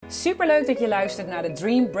Superleuk dat je luistert naar de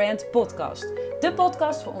Dream Brand Podcast. De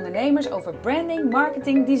podcast voor ondernemers over branding,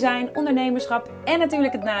 marketing, design, ondernemerschap en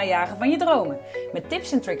natuurlijk het najagen van je dromen. Met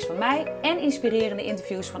tips en tricks van mij en inspirerende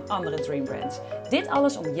interviews van andere Dream Brands. Dit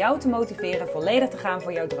alles om jou te motiveren volledig te gaan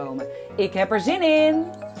voor jouw dromen. Ik heb er zin in!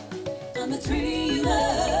 I'm a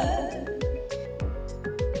dreamer.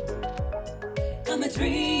 I'm a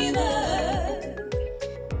dreamer.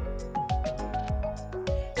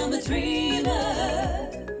 I'm a dreamer.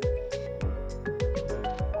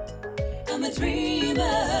 I'm a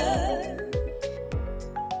dreamer.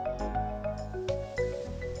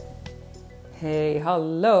 Hey,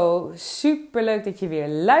 hallo. Superleuk dat je weer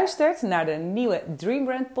luistert naar de nieuwe Dream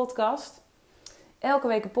Brand podcast. Elke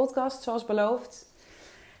week een podcast, zoals beloofd.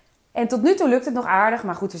 En tot nu toe lukt het nog aardig,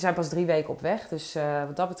 maar goed, we zijn pas 3 weken op weg. Dus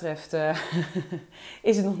wat dat betreft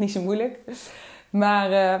is het nog niet zo moeilijk.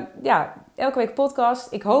 Maar elke week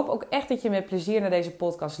podcast. Ik hoop ook echt dat je met plezier naar deze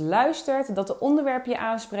podcast luistert. Dat de onderwerpen je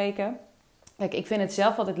aanspreken. Kijk, ik vind het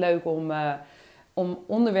zelf altijd leuk om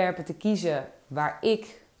onderwerpen te kiezen waar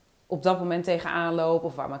ik op dat moment tegenaan loop.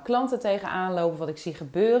 Of waar mijn klanten tegenaan lopen, wat ik zie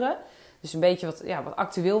gebeuren. Dus een beetje wat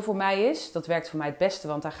actueel voor mij is. Dat werkt voor mij het beste,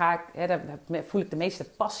 want daar voel ik de meeste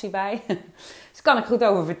passie bij. Dus daar kan ik goed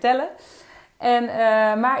over vertellen.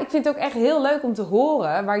 Maar ik vind het ook echt heel leuk om te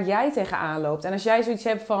horen waar jij tegenaan loopt. En als jij zoiets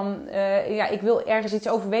hebt van, ik wil ergens iets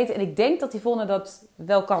over weten en ik denk dat Yvonne dat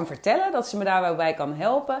wel kan vertellen, dat ze me daar wel bij kan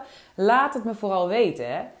helpen, laat het me vooral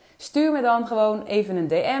weten. Hè. Stuur me dan gewoon even een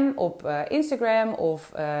DM op Instagram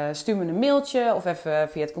of stuur me een mailtje of even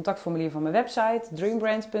via het contactformulier van mijn website,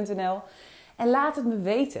 dreambrand.nl. En laat het me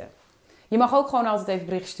weten. Je mag ook gewoon altijd even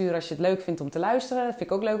bericht sturen als je het leuk vindt om te luisteren. Dat vind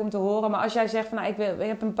ik ook leuk om te horen. Maar als jij zegt van ik heb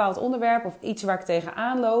een bepaald onderwerp of iets waar ik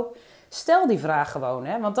tegenaan loop, stel die vraag gewoon.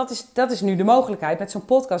 Hè? Want dat is nu de mogelijkheid. Met zo'n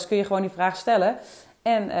podcast kun je gewoon die vraag stellen.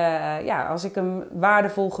 En als ik hem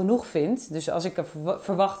waardevol genoeg vind, dus als ik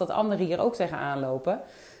verwacht dat anderen hier ook tegenaan lopen,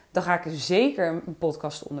 dan ga ik er zeker een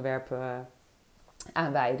podcastonderwerp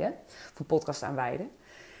aan wijden. Of een podcast aan wijden.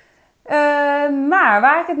 Maar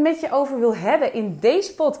waar ik het met je over wil hebben in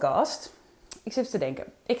deze podcast, ik zit te denken.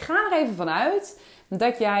 Ik ga er even vanuit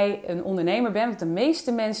dat jij een ondernemer bent. Want de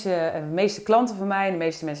meeste mensen, de meeste klanten van mij, de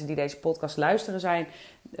meeste mensen die deze podcast luisteren zijn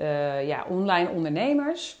online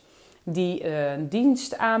ondernemers. Die een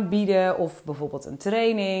dienst aanbieden of bijvoorbeeld een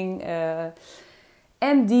training.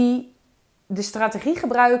 En die de strategie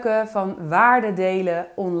gebruiken van waarde delen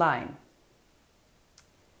online.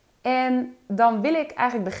 En dan wil ik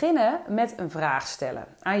eigenlijk beginnen met een vraag stellen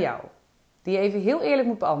aan jou. Die je even heel eerlijk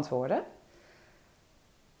moet beantwoorden.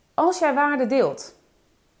 Als jij waarde deelt,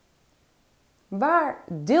 waar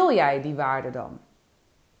deel jij die waarde dan?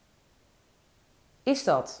 Is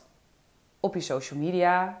dat op je social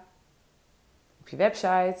media? Op je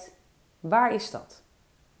website? Waar is dat?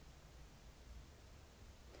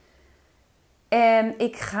 En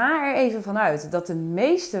ik ga er even vanuit dat de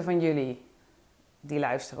meeste van jullie die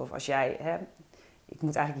luisteren, of als jij, ik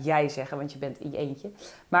moet eigenlijk jij zeggen, want je bent in je eentje.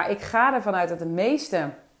 Maar ik ga ervan uit dat de meeste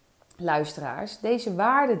luisteraars deze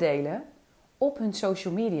waarden delen op hun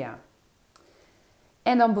social media.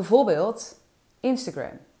 En dan bijvoorbeeld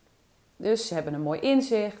Instagram. Dus ze hebben een mooi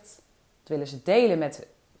inzicht, dat willen ze delen met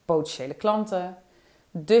potentiële klanten.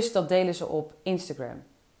 Dus dat delen ze op Instagram.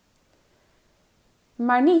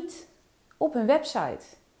 Maar niet op hun website.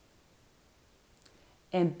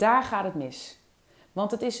 En daar gaat het mis.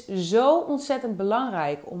 Want het is zo ontzettend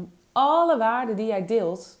belangrijk om alle waarden die jij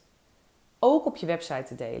deelt ook op je website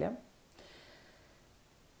te delen.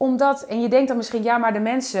 Omdat, en je denkt dan misschien, ja, maar de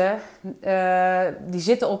mensen die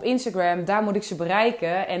zitten op Instagram, daar moet ik ze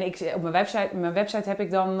bereiken. En op mijn website heb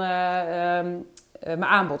ik dan mijn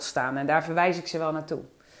aanbod staan en daar verwijs ik ze wel naartoe.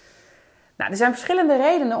 Nou, er zijn verschillende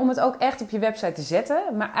redenen om het ook echt op je website te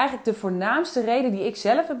zetten. Maar eigenlijk de voornaamste reden die ik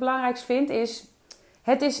zelf het belangrijkst vind is,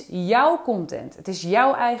 het is jouw content. Het is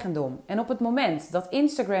jouw eigendom. En op het moment dat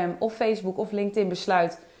Instagram of Facebook of LinkedIn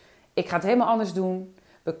besluit, ik ga het helemaal anders doen.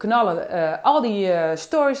 We knallen al die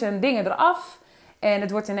stories en dingen eraf. En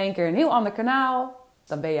het wordt in één keer een heel ander kanaal.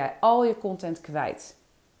 Dan ben jij al je content kwijt.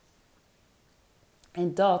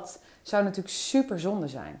 En dat zou natuurlijk super zonde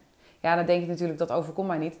zijn. Ja, dan denk ik natuurlijk, dat overkomt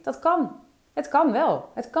mij niet. Dat kan. Het kan wel.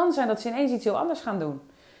 Het kan zijn dat ze ineens iets heel anders gaan doen.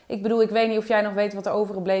 Ik bedoel, ik weet niet of jij nog weet wat er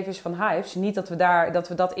overgebleven is van Hives. Niet dat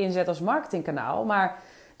we dat inzetten als marketingkanaal. Maar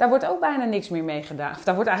daar wordt ook bijna niks meer mee gedaan. Of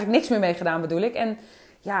daar wordt eigenlijk niks meer mee gedaan, bedoel ik. En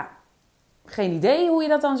ja, geen idee hoe je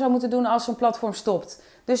dat dan zou moeten doen als zo'n platform stopt.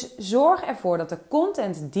 Dus zorg ervoor dat de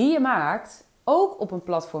content die je maakt ook op een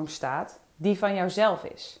platform staat die van jouzelf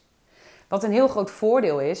is. Wat een heel groot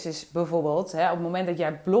voordeel is bijvoorbeeld op het moment dat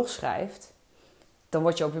jij blog schrijft, dan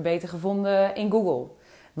word je ook weer beter gevonden in Google.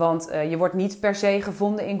 Want je wordt niet per se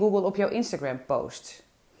gevonden in Google op jouw Instagram posts.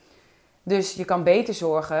 Dus je kan beter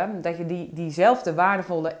zorgen dat je diezelfde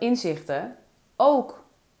waardevolle inzichten ook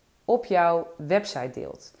op jouw website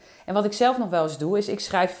deelt. En wat ik zelf nog wel eens doe, is ik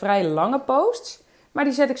schrijf vrij lange posts. Maar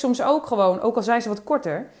die zet ik soms ook gewoon, ook al zijn ze wat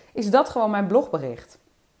korter, is dat gewoon mijn blogbericht.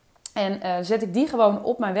 En zet ik die gewoon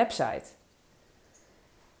op mijn website.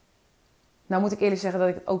 Nou moet ik eerlijk zeggen dat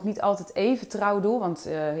ik het ook niet altijd even trouw doe. Want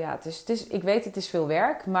ik weet het is veel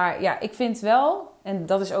werk. Maar ja, ik vind wel, en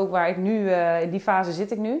dat is ook waar ik nu, in die fase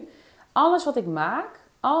zit ik nu. Alles wat ik maak,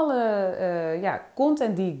 alle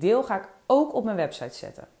content die ik deel, ga ik ook op mijn website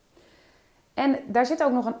zetten. En daar zit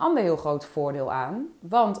ook nog een ander heel groot voordeel aan.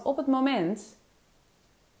 Want op het moment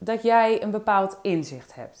dat jij een bepaald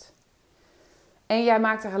inzicht hebt en jij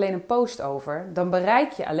maakt er alleen een post over, dan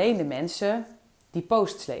bereik je alleen de mensen die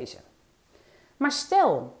posts lezen. Maar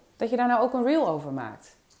stel dat je daar nou ook een reel over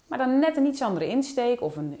maakt, maar dan net een iets andere insteek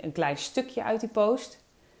of een klein stukje uit die post.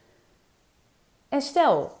 En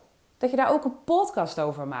stel dat je daar ook een podcast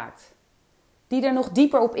over maakt, die er nog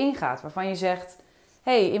dieper op ingaat, waarvan je zegt,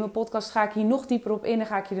 hey, in mijn podcast ga ik hier nog dieper op in en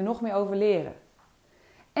ga ik je er nog meer over leren.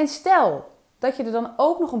 En stel dat je er dan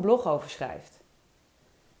ook nog een blog over schrijft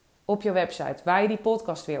op je website, waar je die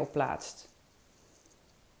podcast weer op plaatst.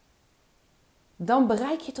 Dan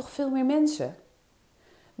bereik je toch veel meer mensen.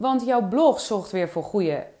 Want jouw blog zorgt weer voor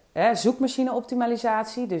goede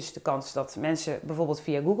zoekmachine-optimalisatie. Dus de kans dat mensen bijvoorbeeld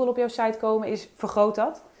via Google op jouw site komen, vergroot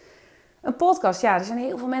dat. Een podcast, ja, er zijn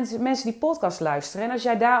heel veel mensen die podcast luisteren. En als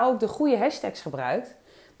jij daar ook de goede hashtags gebruikt,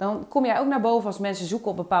 dan kom jij ook naar boven als mensen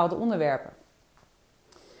zoeken op bepaalde onderwerpen.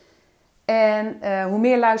 En hoe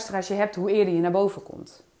meer luisteraars je hebt, hoe eerder je naar boven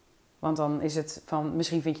komt. Want dan is het van,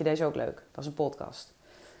 misschien vind je deze ook leuk. Dat is een podcast.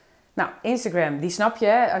 Nou, Instagram, die snap je.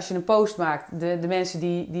 Hè? Als je een post maakt, de mensen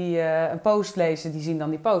die een post lezen, die zien dan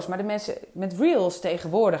die post. Maar de mensen met reels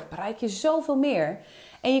tegenwoordig bereik je zoveel meer.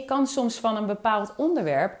 En je kan soms van een bepaald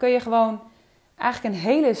onderwerp, kun je gewoon eigenlijk een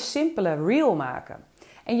hele simpele reel maken.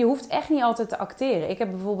 En je hoeft echt niet altijd te acteren. Ik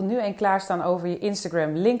heb bijvoorbeeld nu een klaarstaan over je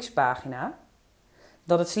Instagram linkspagina.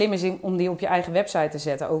 Dat het slim is om die op je eigen website te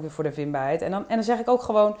zetten, ook weer voor de vindbaarheid. En dan zeg ik ook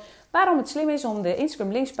gewoon waarom het slim is om de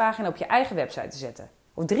Instagram linkspagina op je eigen website te zetten.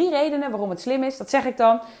 Of 3 redenen waarom het slim is, dat zeg ik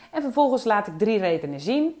dan. En vervolgens laat ik 3 redenen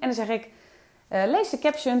zien. En dan zeg ik, lees de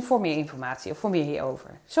caption voor meer informatie of voor meer hierover.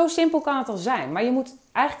 Zo simpel kan het al zijn. Maar je moet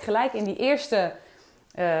eigenlijk gelijk in die eerste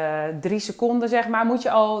 3 seconden, zeg maar, moet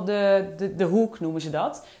je al de hoek, noemen ze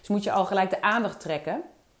dat. Dus moet je al gelijk de aandacht trekken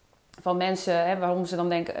van mensen, waarom ze dan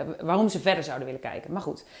denken, waarom ze verder zouden willen kijken. Maar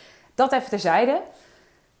goed, dat even terzijde.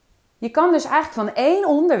 Je kan dus eigenlijk van 1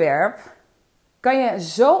 onderwerp, kan je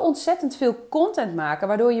zo ontzettend veel content maken,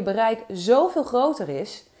 waardoor je bereik zoveel groter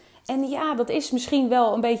is. En ja, dat is misschien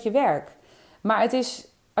wel een beetje werk. Maar het is,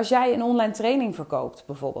 als jij een online training verkoopt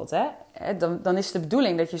bijvoorbeeld, dan is de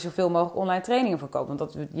bedoeling dat je zoveel mogelijk online trainingen verkoopt.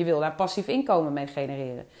 Want je wil daar passief inkomen mee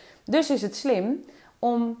genereren. Dus is het slim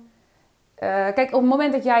om, kijk, op het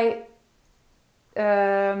moment dat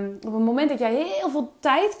jij heel veel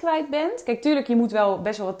tijd kwijt bent. Kijk, tuurlijk, je moet wel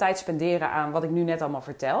best wel wat tijd spenderen aan wat ik nu net allemaal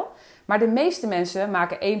vertel. Maar de meeste mensen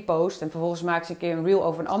maken 1 post en vervolgens maken ze een keer een reel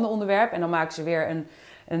over een ander onderwerp. En dan maken ze weer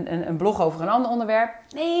een blog over een ander onderwerp.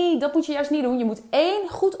 Nee, dat moet je juist niet doen. Je moet 1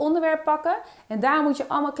 goed onderwerp pakken en daar moet je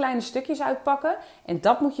allemaal kleine stukjes uitpakken. En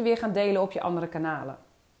dat moet je weer gaan delen op je andere kanalen.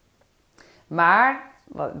 Maar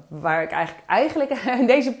waar ik eigenlijk in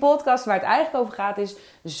deze podcast, waar het eigenlijk over gaat, is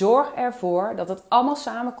zorg ervoor dat het allemaal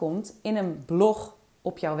samenkomt in een blog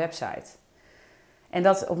op jouw website. En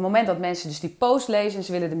dat op het moment dat mensen dus die post lezen en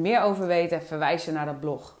ze willen er meer over weten, verwijzen naar dat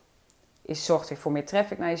blog. Zorgt weer voor meer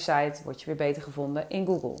traffic naar je site, word je weer beter gevonden in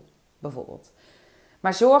Google bijvoorbeeld.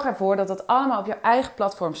 Maar zorg ervoor dat het allemaal op jouw eigen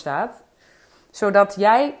platform staat, zodat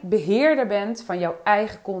jij beheerder bent van jouw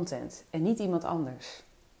eigen content en niet iemand anders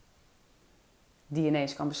die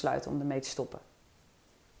ineens kan besluiten om ermee te stoppen.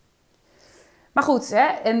 Maar goed,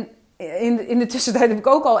 en in de tussentijd heb ik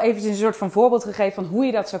ook al eventjes een soort van voorbeeld gegeven van hoe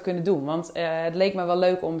je dat zou kunnen doen. Want het leek me wel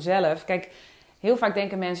leuk om zelf. Kijk, heel vaak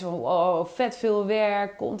denken mensen van, oh, vet veel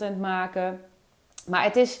werk, content maken. Maar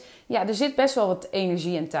het is, ja, er zit best wel wat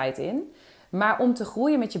energie en tijd in. Maar om te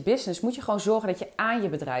groeien met je business moet je gewoon zorgen dat je aan je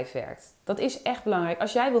bedrijf werkt. Dat is echt belangrijk.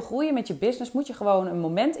 Als jij wil groeien met je business moet je gewoon een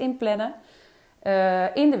moment inplannen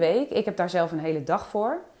in de week. Ik heb daar zelf een hele dag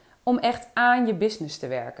voor. Om echt aan je business te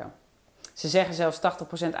werken. Ze zeggen zelfs 80%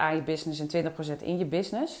 aan je business en 20% in je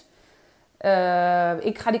business.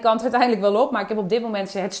 Ik ga die kant uiteindelijk wel op. Maar ik heb op dit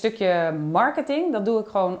moment het stukje marketing. Dat doe ik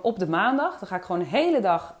gewoon op de maandag. Dan ga ik gewoon de hele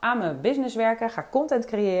dag aan mijn business werken. Ga content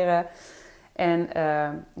creëren. En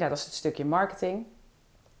dat is het stukje marketing.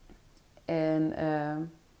 En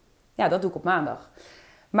dat doe ik op maandag.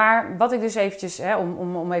 Maar wat ik dus eventjes,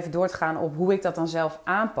 om even door te gaan op hoe ik dat dan zelf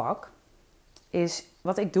aanpak, is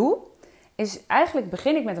wat ik doe, is eigenlijk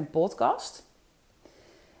begin ik met een podcast.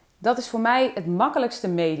 Dat is voor mij het makkelijkste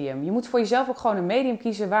medium. Je moet voor jezelf ook gewoon een medium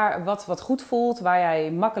kiezen wat goed voelt, waar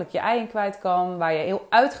jij makkelijk je ei in kwijt kan, waar je heel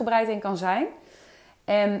uitgebreid in kan zijn.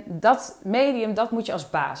 En dat medium, dat moet je als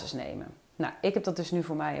basis nemen. Nou, ik heb dat dus nu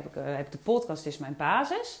voor mij, heb de podcast is mijn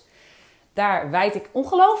basis. Daar wijd ik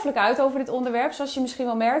ongelooflijk uit over dit onderwerp, zoals je misschien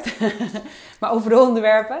wel merkt. Maar over de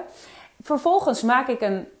onderwerpen. Vervolgens maak ik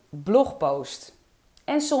een blogpost.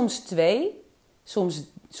 En soms 2,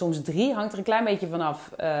 soms 3. Hangt er een klein beetje vanaf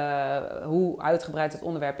hoe uitgebreid het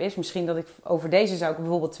onderwerp is. Misschien dat ik over deze zou ik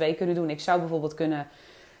bijvoorbeeld 2 kunnen doen. Ik zou bijvoorbeeld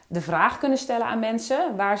de vraag kunnen stellen aan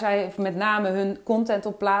mensen waar zij met name hun content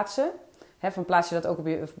op plaatsen. Van plaats je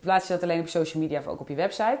dat alleen op social media of ook op je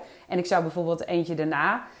website. En ik zou bijvoorbeeld eentje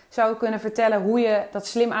daarna zou kunnen vertellen hoe je dat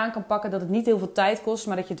slim aan kan pakken. Dat het niet heel veel tijd kost,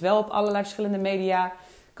 maar dat je het wel op allerlei verschillende media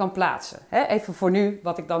kan plaatsen. Even voor nu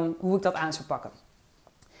hoe ik dat aan zou pakken.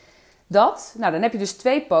 Dan heb je dus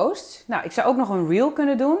 2 posts. Nou, ik zou ook nog een reel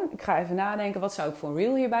kunnen doen. Ik ga even nadenken, wat zou ik voor een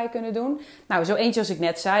reel hierbij kunnen doen? Nou, zo eentje als ik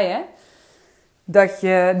net zei,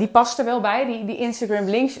 die past er wel bij. Die Instagram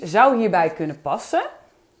links zou hierbij kunnen passen.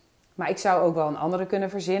 Maar ik zou ook wel een andere kunnen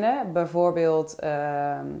verzinnen. Bijvoorbeeld,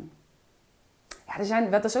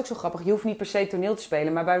 dat is ook zo grappig. Je hoeft niet per se toneel te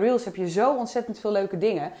spelen. Maar bij Reels heb je zo ontzettend veel leuke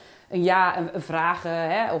dingen. Een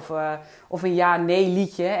vragen, of een ja-nee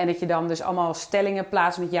liedje. En dat je dan dus allemaal stellingen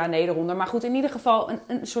plaatst met ja-nee eronder. Maar goed, in ieder geval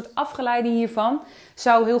een soort afgeleiding hiervan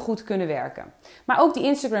zou heel goed kunnen werken. Maar ook die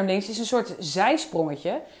Instagram links is een soort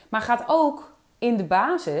zijsprongetje. Maar gaat ook in de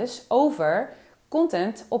basis over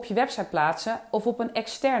content op je website plaatsen of op een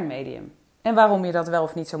extern medium. En waarom je dat wel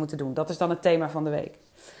of niet zou moeten doen. Dat is dan het thema van de week.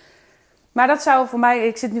 Maar dat zou voor mij,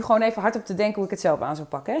 ik zit nu gewoon even hard op te denken hoe ik het zelf aan zou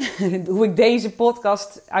pakken. Hoe ik deze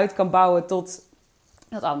podcast uit kan bouwen tot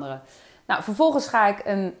dat andere. Nou, vervolgens ga ik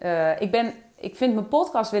ik vind mijn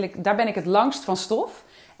podcast, daar ben ik het langst van stof.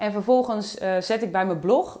 En vervolgens zet ik bij mijn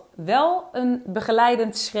blog wel een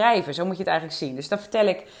begeleidend schrijven. Zo moet je het eigenlijk zien. Dus dat vertel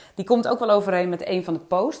ik, die komt ook wel overeen met een van de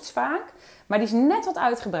posts vaak. Maar die is net wat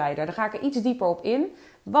uitgebreider. Daar ga ik er iets dieper op in.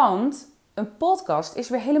 Want een podcast is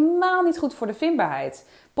weer helemaal niet goed voor de vindbaarheid.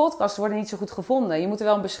 Podcasts worden niet zo goed gevonden. Je moet er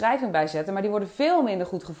wel een beschrijving bij zetten, maar die worden veel minder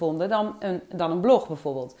goed gevonden dan een blog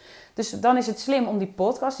bijvoorbeeld. Dus dan is het slim om die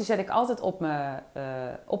podcast, die zet ik altijd op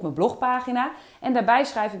mijn blogpagina. En daarbij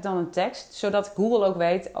schrijf ik dan een tekst, zodat Google ook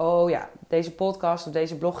weet, oh ja, deze podcast of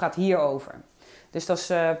deze blog gaat hierover. Dus dat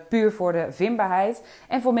is puur voor de vindbaarheid.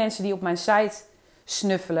 En voor mensen die op mijn site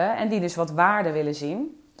snuffelen en die dus wat waarde willen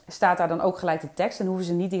zien, staat daar dan ook gelijk de tekst en hoeven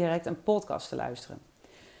ze niet direct een podcast te luisteren.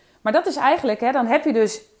 Maar dat is eigenlijk, dan heb je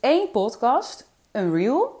dus 1 podcast, een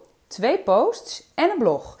reel, 2 posts en een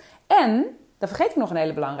blog. En, dan vergeet ik nog een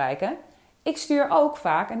hele belangrijke, ik stuur ook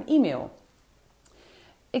vaak een e-mail.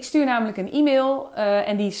 Ik stuur namelijk een e-mail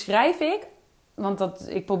en die schrijf ik, want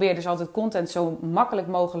ik probeer dus altijd content zo makkelijk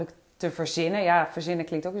mogelijk te verzinnen. Ja, verzinnen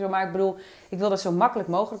klinkt ook zo, maar ik bedoel, ik wil dat zo makkelijk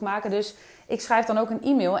mogelijk maken. Dus ik schrijf dan ook een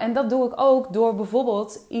e-mail en dat doe ik ook door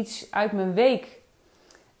bijvoorbeeld iets uit mijn week.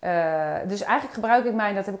 Dus eigenlijk gebruik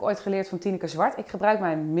ik dat heb ik ooit geleerd van Tineke Zwart. Ik gebruik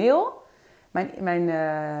mijn mail,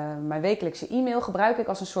 mijn wekelijkse e-mail, gebruik ik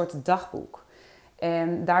als een soort dagboek.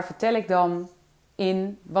 En daar vertel ik dan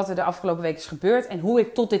in wat er de afgelopen week is gebeurd en hoe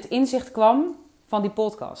ik tot dit inzicht kwam van die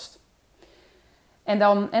podcast. En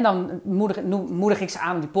dan moedig ik ze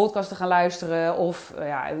aan om die podcast te gaan luisteren of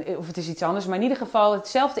het is iets anders. Maar in ieder geval,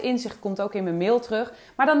 hetzelfde inzicht komt ook in mijn mail terug.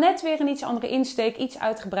 Maar dan net weer een iets andere insteek, iets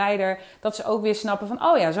uitgebreider. Dat ze ook weer snappen van,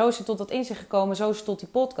 oh ja, zo is ze tot dat inzicht gekomen. Zo is ze tot die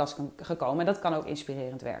podcast gekomen. En dat kan ook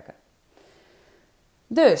inspirerend werken.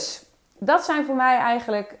 Dus, dat zijn voor mij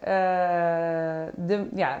eigenlijk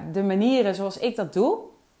de manieren zoals ik dat doe.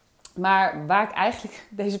 Maar waar ik eigenlijk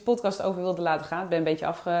deze podcast over wilde laten gaan, ik ben een beetje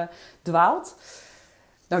afgedwaald.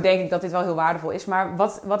 Nou denk ik dat dit wel heel waardevol is. Maar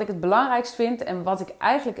wat ik het belangrijkst vind en wat ik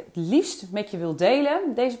eigenlijk het liefst met je wil delen,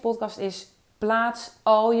 deze podcast is, plaats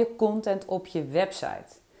al je content op je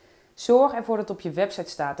website. Zorg ervoor dat het op je website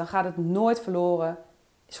staat. Dan gaat het nooit verloren.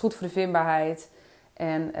 Is goed voor de vindbaarheid.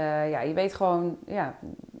 En je weet gewoon,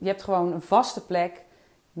 je hebt gewoon een vaste plek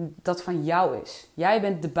dat van jou is. Jij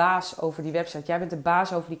bent de baas over die website. Jij bent de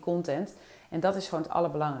baas over die content. En dat is gewoon het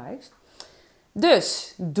allerbelangrijkst.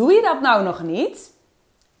 Dus, doe je dat nou nog niet?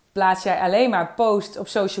 Plaats jij alleen maar post op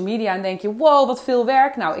social media en denk je, wow, wat veel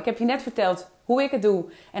werk. Nou, ik heb je net verteld hoe ik het doe.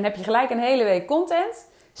 En heb je gelijk een hele week content.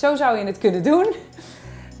 Zo zou je het kunnen doen.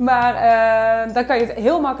 Maar dan kan je het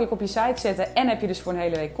heel makkelijk op je site zetten. En heb je dus voor een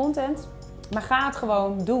hele week content. Maar ga het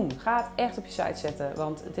gewoon doen. Ga het echt op je site zetten.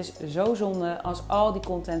 Want het is zo zonde als al die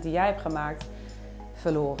content die jij hebt gemaakt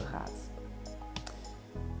verloren gaat.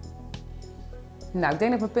 Nou, ik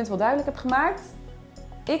denk dat ik mijn punt wel duidelijk heb gemaakt.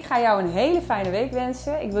 Ik ga jou een hele fijne week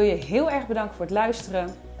wensen. Ik wil je heel erg bedanken voor het luisteren.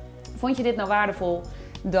 Vond je dit nou waardevol?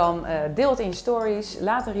 Dan deel het in je stories.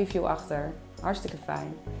 Laat een review achter. Hartstikke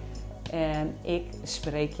fijn. En ik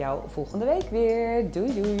spreek jou volgende week weer.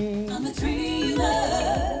 Doei doei. I'm a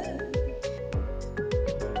dreamer.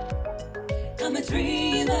 I'm a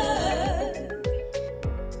dreamer.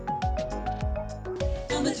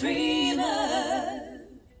 I'm a dreamer.